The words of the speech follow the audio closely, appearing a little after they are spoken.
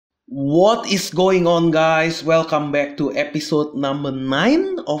What is going on, guys? Welcome back to episode number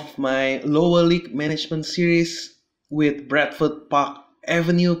 9 of my lower league management series with Bradford Park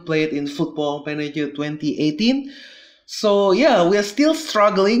Avenue, played in Football Manager 2018. So yeah, we're still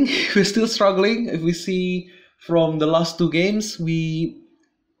struggling. We're still struggling. If we see from the last two games, we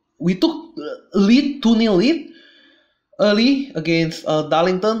took lead 2-0 lead early against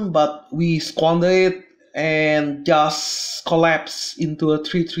Darlington, but we squandered it and just collapsed into a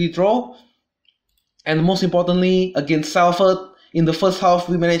 3-3 draw. And most importantly, against Salford, in the first half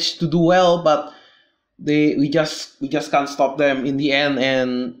we managed to do well, but we just can't stop them in the end,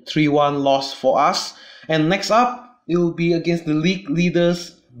 and 3-1 loss for us. And next up, it will be against the league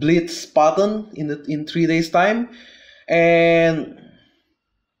leaders Blitz Spartan in 3 days time. And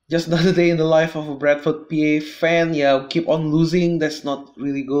just another day in the life of a Bradford PA fan. Yeah, we keep on losing. That's not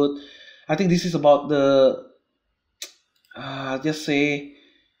really good. I think this is about the I'll just say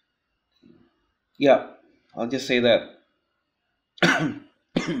that.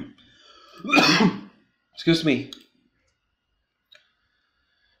 Excuse me.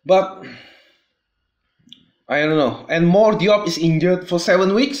 But I don't know. And more Diop is injured for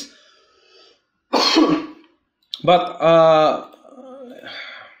 7 weeks. But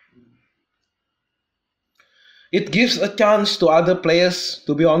it gives a chance to other players,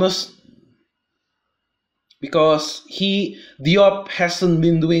 to be honest, because Diop hasn't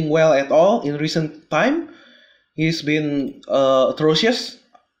been doing well at all in recent time. He's been atrocious.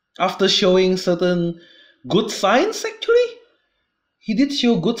 After showing certain good signs, actually, he did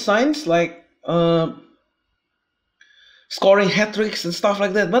show good signs like scoring hat-tricks and stuff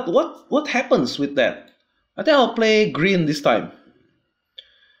like that. But what happens with that? I think I'll play Green this time.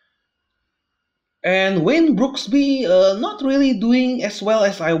 And Wayne Brooksby not really doing as well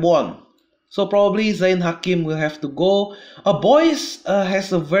as I want. So probably Zain Hakim will have to go. Boyce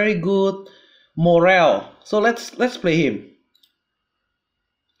has a very good morale. So let's play him.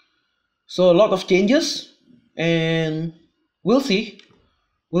 So a lot of changes, and we'll see.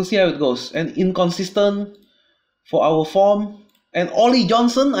 We'll see how it goes. And inconsistent for our form. And Ollie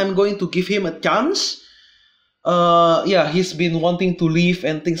Johnson, I'm going to give him a chance. Yeah, he's been wanting to leave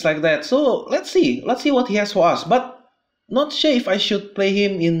and things like that. So let's see what he has for us. But not sure if I should play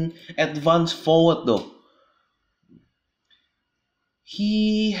him in advanced forward though.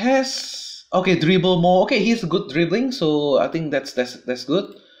 He has dribble more. Okay, he's good dribbling, so I think that's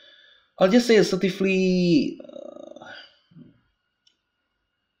good. I'll just say assertively.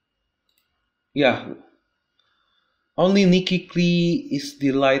 Yeah. Only Nicky Klee is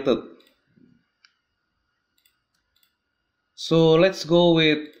delighted. So let's go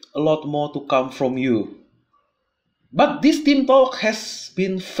with a lot more to come from you. But this team talk has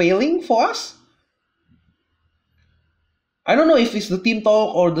been failing for us. I don't know if it's the team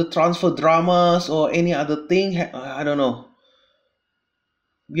talk or the transfer dramas or any other thing. I don't know.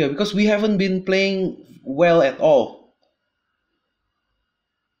 Yeah, because we haven't been playing well at all.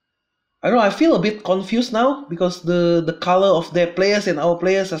 I don't know, I feel a bit confused now because the color of their players and our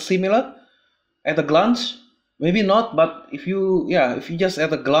players are similar at a glance. Maybe not, but if you just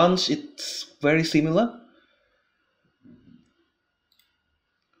at a glance, it's very similar.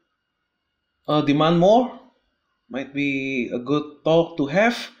 Demand more might be a good talk to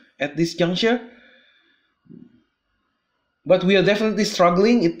have at this juncture. But we are definitely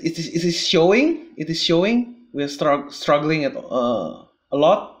struggling. It is showing. It is showing. We are struggling at a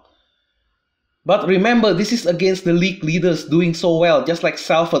lot. But remember, this is against the league leaders doing so well, just like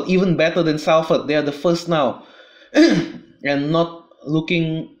Salford, even better than Salford. They are the first now. And not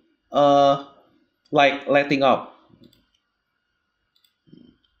looking like letting up.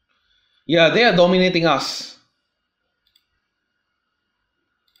 Yeah, they are dominating us.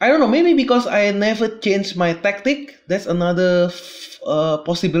 I don't know, maybe because I never changed my tactic. That's another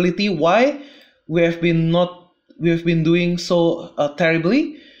possibility why we have been doing so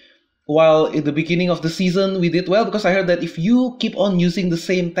terribly. While in the beginning of the season we did well, because I heard that if you keep on using the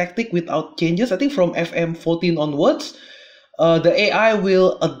same tactic without changes, I think from FM 14 onwards, the AI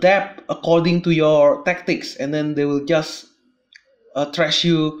will adapt according to your tactics, and then they will just trash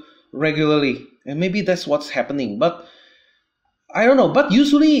you regularly. And maybe that's what's happening, but I don't know. But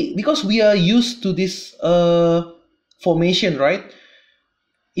usually, because we are used to this formation, right?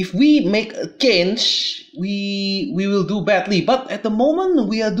 If we make a change, we will do badly. But at the moment,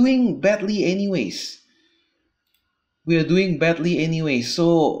 we are doing badly anyways.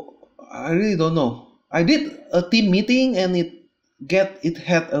 So I really don't know. I did a team meeting and it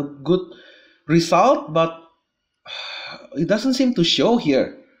had a good result, but it doesn't seem to show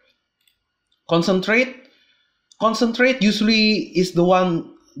here. Concentrate usually is the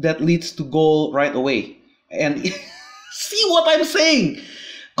one that leads to goal right away. And see what I'm saying?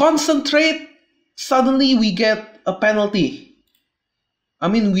 Concentrate, suddenly we get a penalty. I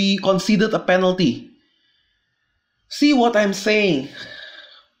mean, we conceded a penalty. See what I'm saying?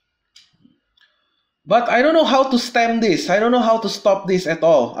 But I don't know how to stem this. I don't know how to stop this at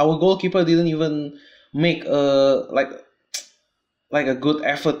all. Our goalkeeper didn't even make like a good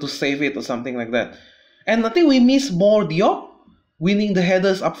effort to save it or something like that. And I think we miss more Diop winning the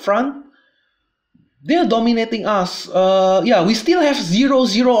headers up front. They're dominating us. Yeah, we still have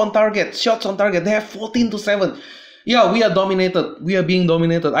 0-0 on target, shots on target. They have 14-7. Yeah, we are dominated. We are being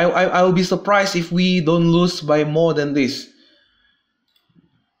dominated. I will be surprised if we don't lose by more than this.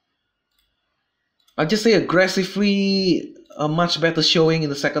 I'll just say aggressively, a much better showing in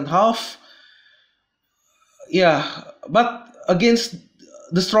the second half. Yeah, but against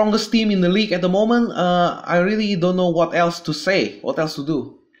the strongest team in the league at the moment, I really don't know what else to say, what else to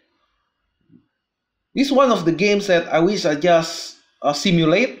do. This is one of the games that I wish I just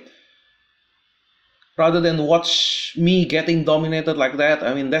simulate rather than watch me getting dominated like that.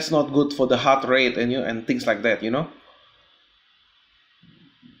 I mean, that's not good for the heart rate and things like that, you know.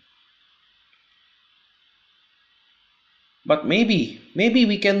 But maybe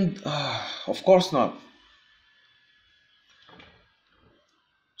we can. Of course not.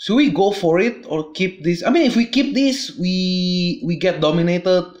 Should we go for it or keep this? I mean, if we keep this, we get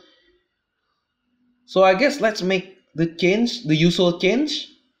dominated. So I guess let's make the change, the usual change,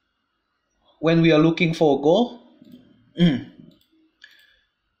 when we are looking for a goal.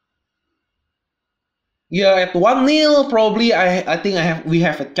 Yeah, at 1-0 probably I think we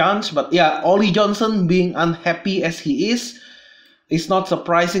have a chance, but yeah, Ollie Johnson being unhappy as he is, it's not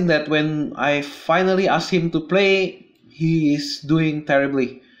surprising that when I finally asked him to play, he is doing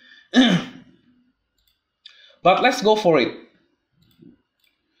terribly. But let's go for it.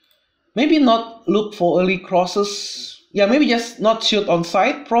 Maybe not look for early crosses. Yeah, maybe just not shoot on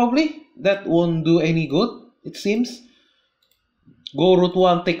side, probably. That won't do any good, it seems. Go route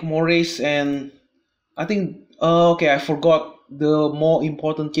 1, take more race, and I think, okay, I forgot the more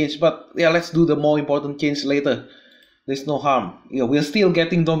important change. But yeah, let's do the more important change later. There's no harm. Yeah, we're still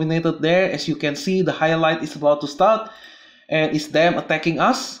getting dominated there. As you can see, the highlight is about to start. And it's them attacking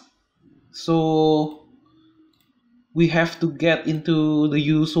us. So we have to get into the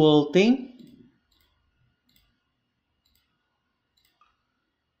usual thing.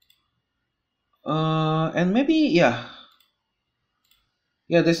 And maybe, yeah,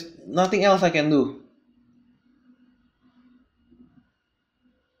 there's nothing else I can do.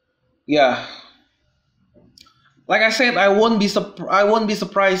 Yeah, like I said, I won't be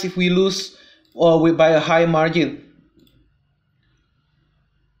surprised if we lose by a high margin.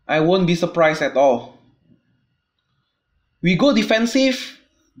 I won't be surprised at all. We go defensive,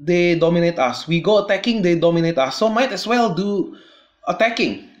 they dominate us. We go attacking, they dominate us. So might as well do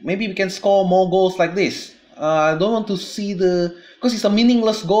attacking. Maybe we can score more goals like this. I don't want to see because it's a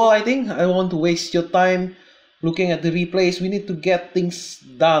meaningless goal, I think. I don't want to waste your time looking at the replays. We need to get things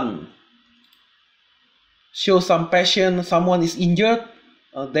done. Show some passion. Someone is injured,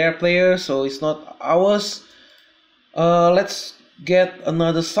 their player, so it's not ours. Let's get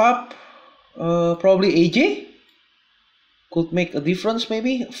another sub. Probably AJ could make a difference,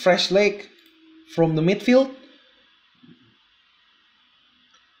 maybe. Fresh leg from the midfield.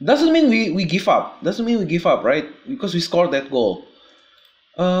 Doesn't mean we give up. Doesn't mean we give up, right? Because we scored that goal.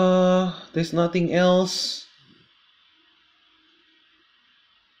 There's nothing else.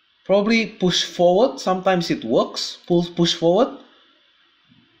 Probably push forward. Sometimes it works. Push forward.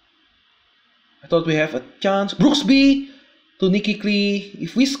 I thought we have a chance. Brooksby to Nicky Klee.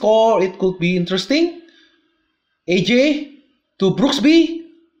 If we score, it could be interesting. AJ to Brooksby.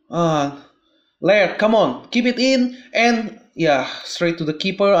 Laird, come on, keep it in. And yeah, straight to the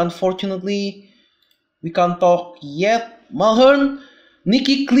keeper. Unfortunately, we can't talk yet. Mulhern,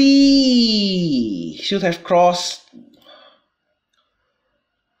 Nicky Klee should have crossed.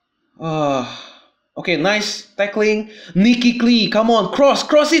 Okay, nice tackling. Nicky Klee, come on,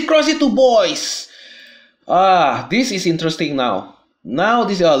 cross it to boys. This is interesting now. Now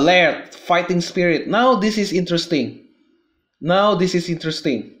this is a Laird, fighting spirit. Now this is interesting.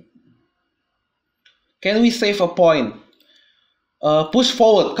 Can we save a point? Push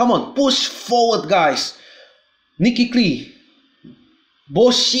forward. Come on, push forward, guys. Nicky Klee.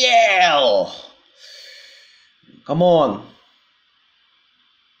 Boschel. Come on.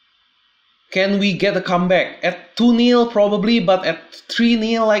 Can we get a comeback? At 2-0 probably, but at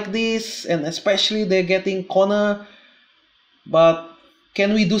 3-0 like this, and especially they're getting corner. But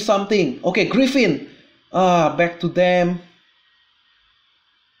can we do something? Okay, Griffin. Back to them.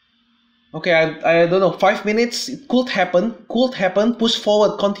 Okay, I don't know, 5 minutes. It could happen. Could happen. Push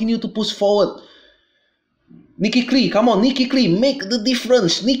forward. Continue to push forward. Nikki Klee, come on, Nikki Klee, make the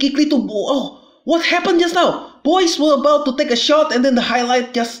difference. Nikki Klee to what happened just now? Boys were about to take a shot and then the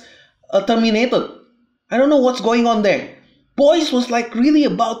highlight just terminated. I don't know what's going on there. Boys was like really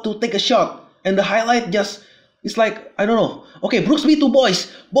about to take a shot and the highlight just it's like I don't know. Okay, Brooksby to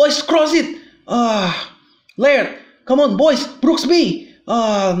Boys. Boys cross it. Laird, come on, boys. Brooksby.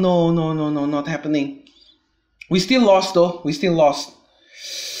 No, no, no, no, not happening. We still lost though. We still lost.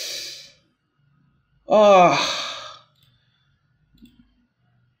 I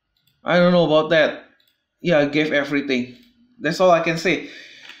don't know about that. Yeah, I gave everything. That's all I can say.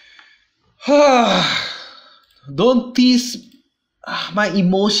 Don't tease my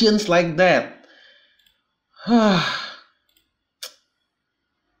emotions like that. I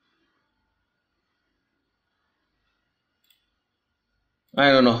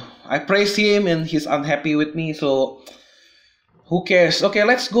don't know. I praise him and he's unhappy with me, so who cares? Okay,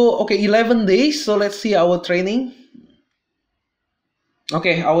 let's go. Okay, 11 days. So let's see our training.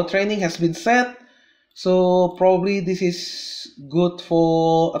 Okay, our training has been set. So probably this is good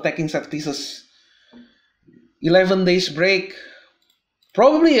for attacking set pieces. 11 days break.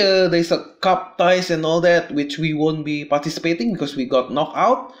 Probably there's a cup ties and all that, which we won't be participating because we got knocked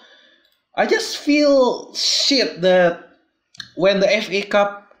out. I just feel shit that when the FA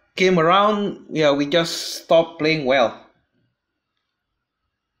Cup came around, yeah, we just stopped playing well.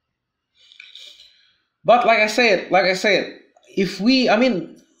 But like I said, if we are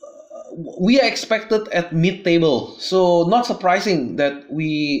expected at mid-table, so not surprising that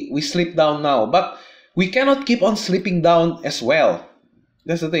we slip down now. But we cannot keep on slipping down as well.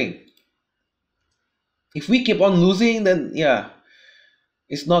 That's the thing. If we keep on losing, then yeah,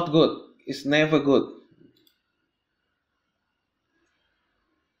 it's not good. It's never good.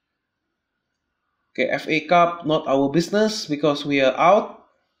 Okay, FA Cup, not our business because we are out.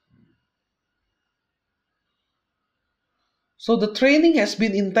 So the training has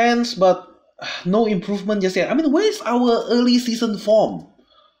been intense, but no improvement just yet. I mean, where's our early season form?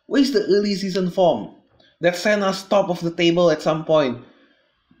 Where's the early season form that sent us top of the table at some point?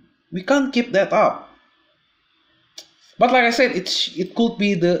 We can't keep that up. But like I said, it could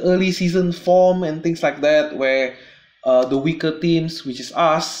be the early season form and things like that, where the weaker teams, which is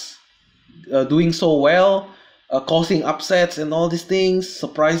us, doing so well, causing upsets and all these things,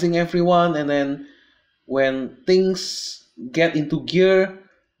 surprising everyone, and then when things get into gear,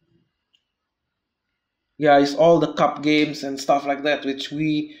 yeah, it's all the cup games and stuff like that, which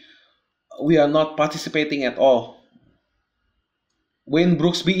we are not participating at all. Wayne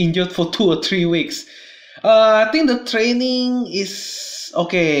Brooksby injured for 2 or 3 weeks. I think the training is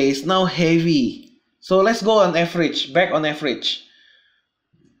okay. It's now heavy, so let's go on average. Back on average.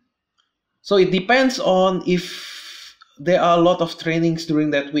 So it depends on if there are a lot of trainings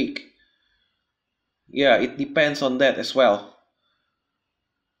during that week. Yeah, it depends on that as well.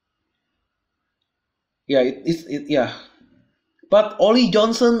 Yeah, yeah. But Ollie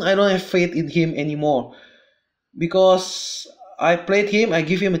Johnson, I don't have faith in him anymore because I played him, I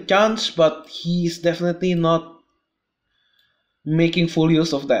give him a chance, but he's definitely not making full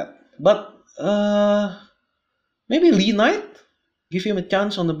use of that. But maybe Lee Knight, give him a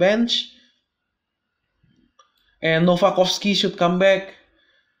chance on the bench, and Novakovsky should come back,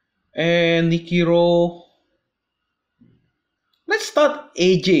 and Nikiro. Let's start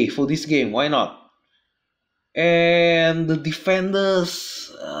AJ for this game. Why not? And the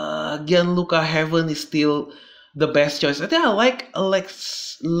defenders, Gianluca Heaven is still the best choice. I think I like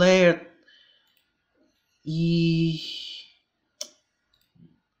Alex Laird. I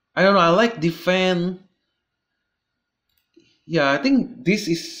don't know. I like defend. Yeah, I think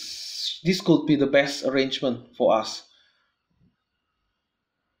this could be the best arrangement for us.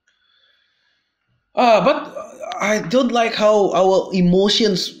 But I don't like how our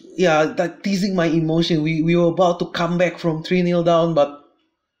emotions. Yeah, that teasing my emotion. We were about to come back from 3-0 down, but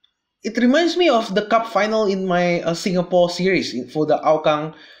it reminds me of the cup final in my Singapore series for the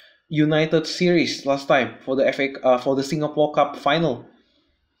Aokang United series last time for the for the Singapore Cup final.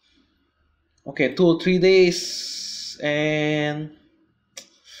 Okay, 2 or 3 days and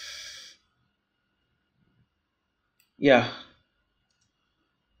yeah,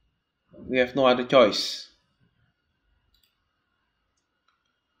 we have no other choice.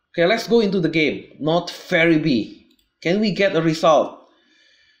 Okay, let's go into the game. Not Ferriby. Can we get a result?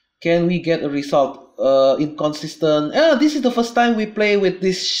 Can we get a result? Inconsistent. This is the first time we play with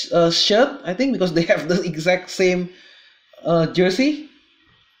this shirt, I think, because they have the exact same jersey.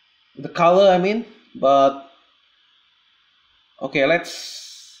 The color, I mean. But okay,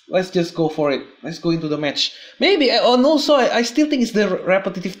 let's let's just go for it. Let's go into the match. Maybe, and also I still think it's the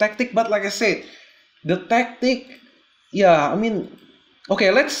repetitive tactic, but like I said, the tactic, yeah, I mean,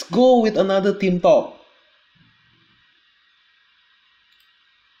 okay, let's go with another team talk.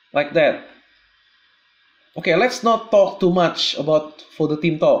 Like that. Okay, let's not talk too much about for the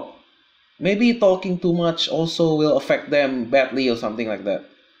team talk. Maybe talking too much also will affect them badly or something like that.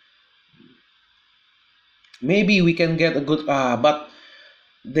 Maybe we can get a good but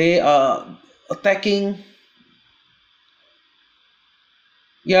they are attacking.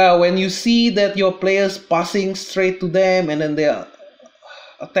 Yeah, when you see that your players passing straight to them and then they are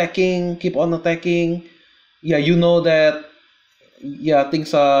attacking, keep on attacking, yeah, you know that, yeah,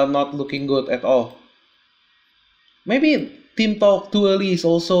 things are not looking good at all. Maybe team talk too early is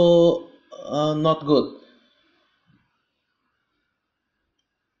also not good.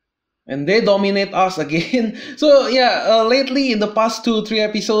 And they dominate us again. So yeah, lately in the past 2 3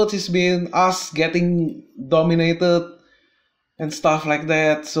 episodes, it's been us getting dominated and stuff like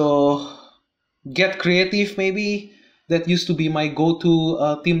that. So get creative, maybe. That used to be my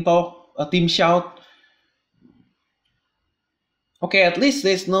go-to team talk, team shout. Okay, at least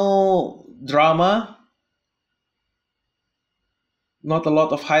there's no drama, not a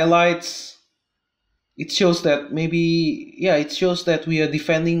lot of highlights. It shows that maybe, yeah, it shows that we are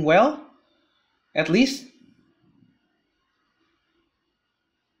defending well, at least.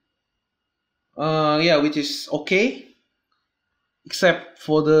 Yeah, which is okay, except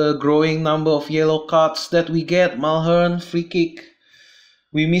for the growing number of yellow cards that we get. Malhern, free kick.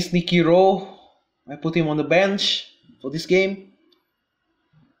 We miss Nicky Rowe. I put him on the bench for this game.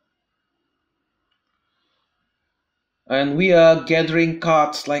 And we are gathering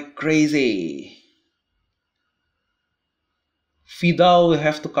cards like crazy. Fidal will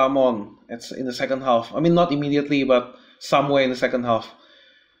have to come on in the second half. I mean, not immediately, but somewhere in the second half.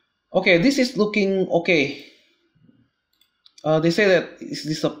 Okay, this is looking okay. They say that it's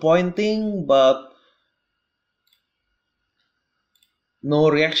disappointing, but no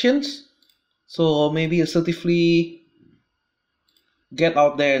reactions. So maybe assertively get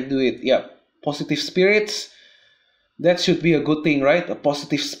out there and do it. Yeah, positive spirits. That should be a good thing, right? A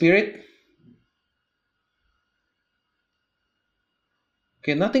positive spirit.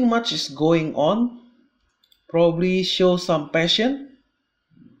 Okay, nothing much is going on. Probably show some passion,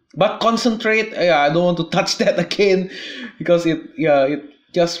 but concentrate. Yeah, I don't want to touch that again because it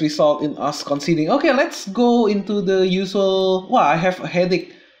just result in us conceding. Okay, let's go into the usual. Wow, I have a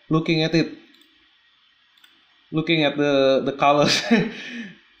headache looking at it. Looking at the colors.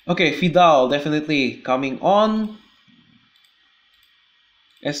 Okay, Fidal definitely coming on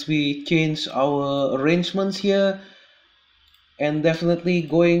as we change our arrangements here, and definitely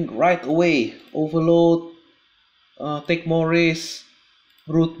going right away. Overload, take more risks,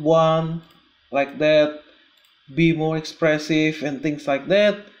 route one, like that, be more expressive and things like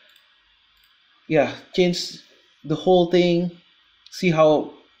that. Yeah, change the whole thing, see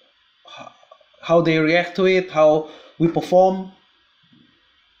how they react to it, how we perform.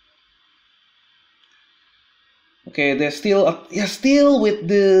 Okay, they're still yeah, still with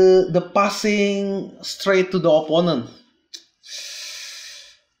the passing straight to the opponent.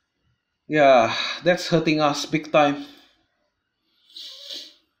 Yeah, that's hurting us big time.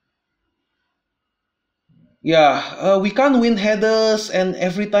 Yeah, we can't win headers, and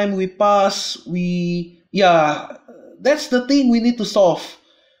every time we pass, yeah, that's the thing we need to solve.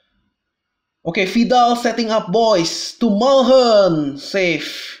 Okay, Fidal setting up boys to Mulhern,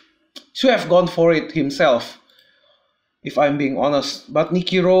 save. Should have gone for it himself, if I'm being honest. But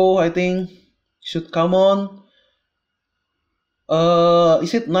Nicky Rowe, I think, should come on.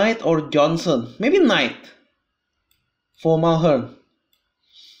 Is it Knight or Johnson? Maybe Knight for Mulhern.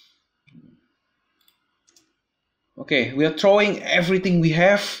 Okay, we are throwing everything we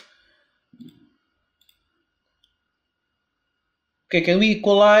have. Okay, can we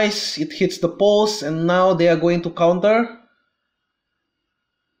equalize? It hits the post and now they are going to counter.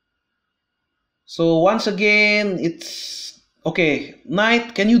 So once again, it's okay.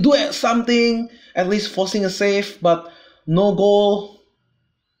 Knight, can you do something? At least forcing a save, but no goal.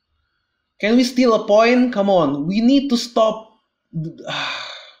 Can we steal a point? Come on, we need to stop.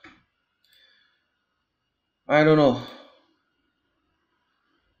 I don't know.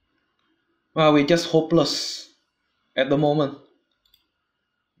 Well, we're just hopeless at the moment.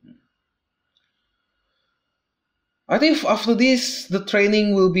 I think after this, the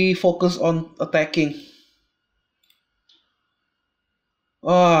training will be focused on attacking.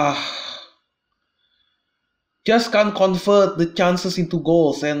 Ah, just can't convert the chances into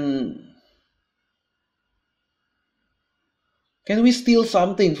goals, and Can we steal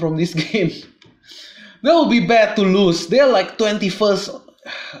something from this game? That would be bad to lose. They're like 21st.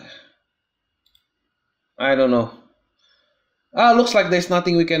 I don't know. Looks like there's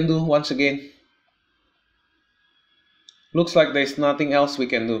nothing we can do once again. Looks like there's nothing else we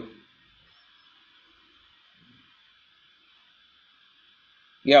can do.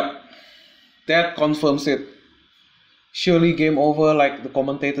 Yep. That confirms it. Surely game over, like the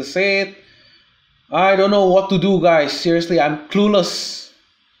commentator said. I don't know what to do, guys. Seriously, I'm clueless.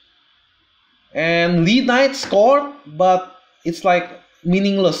 And Lead Knight scored, but it's like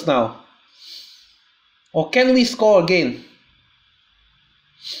meaningless now. Or can we score again?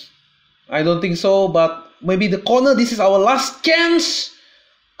 I don't think so, but maybe the corner. This is our last chance.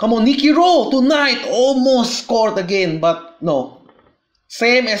 Come on, Nicky Rowe tonight. Almost scored again, but no.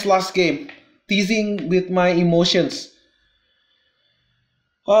 Same as last game. Teasing with my emotions.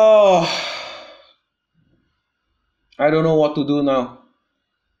 Oh, I don't know what to do now.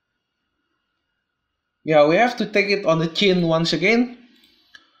 Yeah, we have to take it on the chin once again.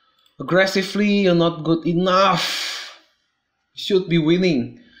 Aggressively, you're not good enough. Should be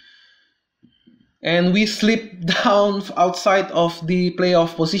winning. And we slipped down outside of the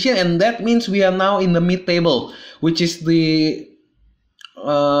playoff position, and that means we are now in the mid-table, which is the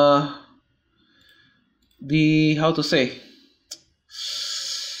how to say?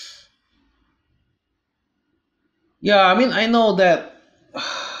 Yeah, I mean, I know that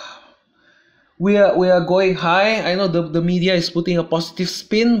we are going high. I know the media is putting a positive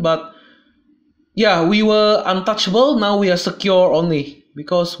spin, but yeah, we were untouchable. Now we are secure only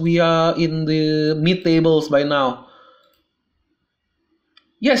because we are in the mid tables by now.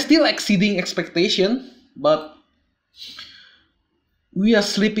 Yeah, still exceeding expectation, but we are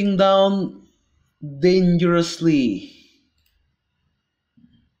slipping down dangerously.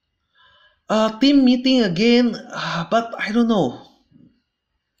 Team meeting again, but I don't know.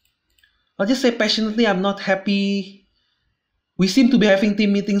 I'll just say passionately, I'm not happy. We seem to be having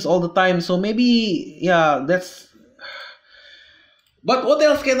team meetings all the time, so maybe, yeah, that's... But what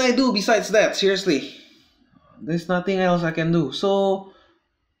else can I do besides that? Seriously. There's nothing else I can do. So,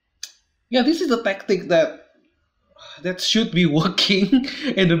 yeah, this is the tactic that should be working.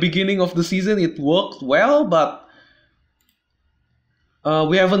 In the beginning of the season, it worked well, but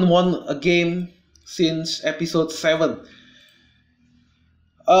we haven't won a game since episode 7.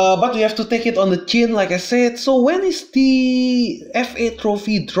 But we have to take it on the chin, like I said. So when is the FA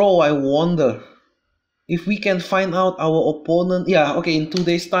Trophy draw, I wonder? If we can find out our opponent. Yeah, okay, in 2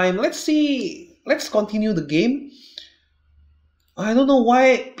 days' time. Let's see. Let's continue the game. I don't know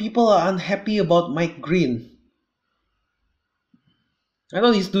why people are unhappy about Mike Green. I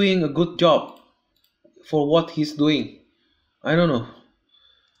thought he's doing a good job for what he's doing. I don't know.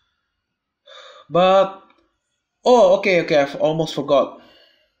 But, oh, okay, I've almost forgot.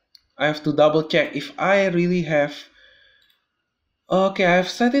 I have to double check if I really have... Okay, I've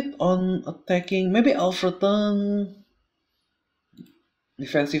set it on attacking. Maybe Alfreton.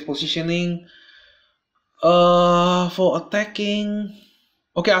 Defensive positioning. For attacking...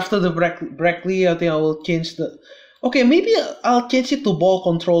 Okay, after the Brackley, I think I will change the... Okay, maybe I'll change it to ball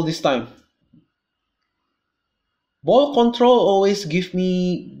control this time. Ball control always give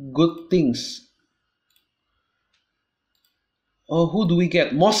me good things. Oh, who do we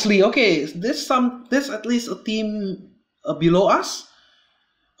get? Mosley. Okay, there's at least a team below us.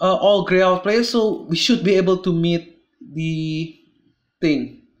 All grey out players, so we should be able to meet the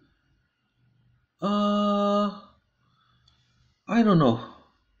thing. I don't know.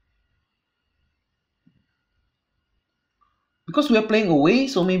 Because we are playing away,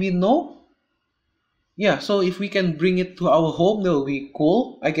 so maybe no. Yeah, so if we can bring it to our home, that will be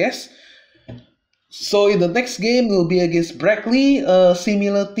cool, I guess. So in the next game, we'll be against Brackley, a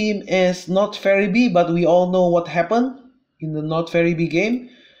similar team as North Ferriby, but we all know what happened in the North Ferriby game.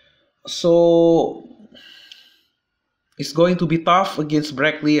 So it's going to be tough against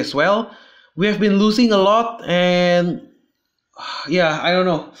Brackley as well. We have been losing a lot, and yeah, I don't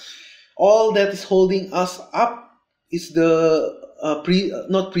know. All that is holding us up is the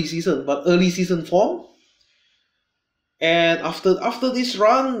not preseason but early season form. And after this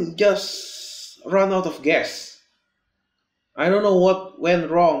run, just run out of gas. I don't know what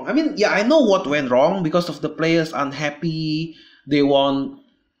went wrong. I mean, yeah, I know what went wrong because of the players unhappy. They want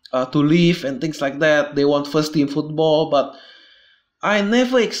to leave and things like that. They want first team football, but I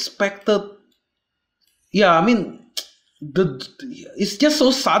never expected. Yeah, I mean, it's just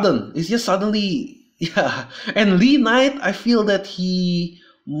so sudden. It's just suddenly, yeah. And Lee Knight, I feel that he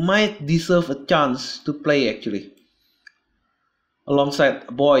might deserve a chance to play actually, alongside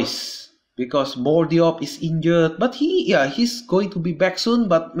boys. because Diop is injured, but he's going to be back soon,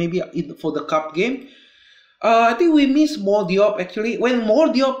 but maybe for the cup game. I think we miss Diop actually. When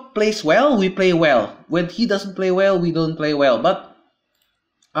Diop plays well, we play well. When he doesn't play well, we don't play well. But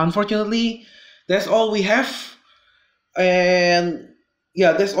unfortunately, that's all we have. And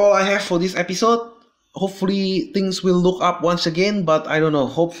yeah, that's all I have for this episode. Hopefully things will look up once again, but I don't know.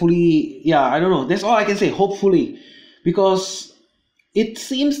 Hopefully, yeah, I don't know. That's all I can say. Hopefully, because it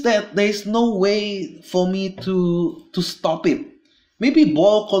seems that there's no way for me to stop it. Maybe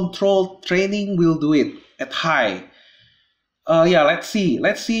ball control training will do it at high. Yeah, let's see.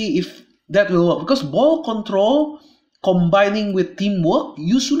 Let's see if that will work. Because ball control combining with teamwork,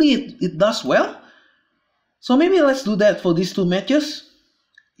 usually it does well. So maybe let's do that for these two matches.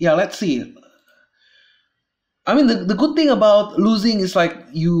 Yeah, let's see. I mean, the good thing about losing is like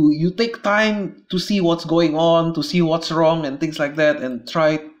you take time to see what's going on, to see what's wrong and things like that, and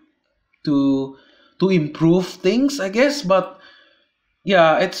try to improve things, I guess. But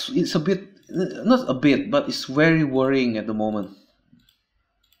yeah, it's a bit, not a bit, but it's very worrying at the moment.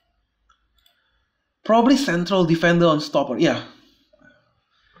 Probably central defender on stopper. Yeah,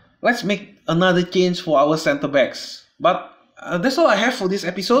 let's make another change for our center backs. But that's all I have for this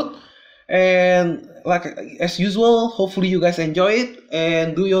episode. And like as usual, hopefully you guys enjoy it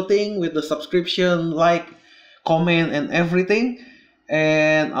and do your thing with the subscription, like, comment, and everything.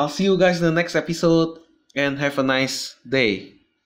 And I'll see you guys in the next episode, and have a nice day.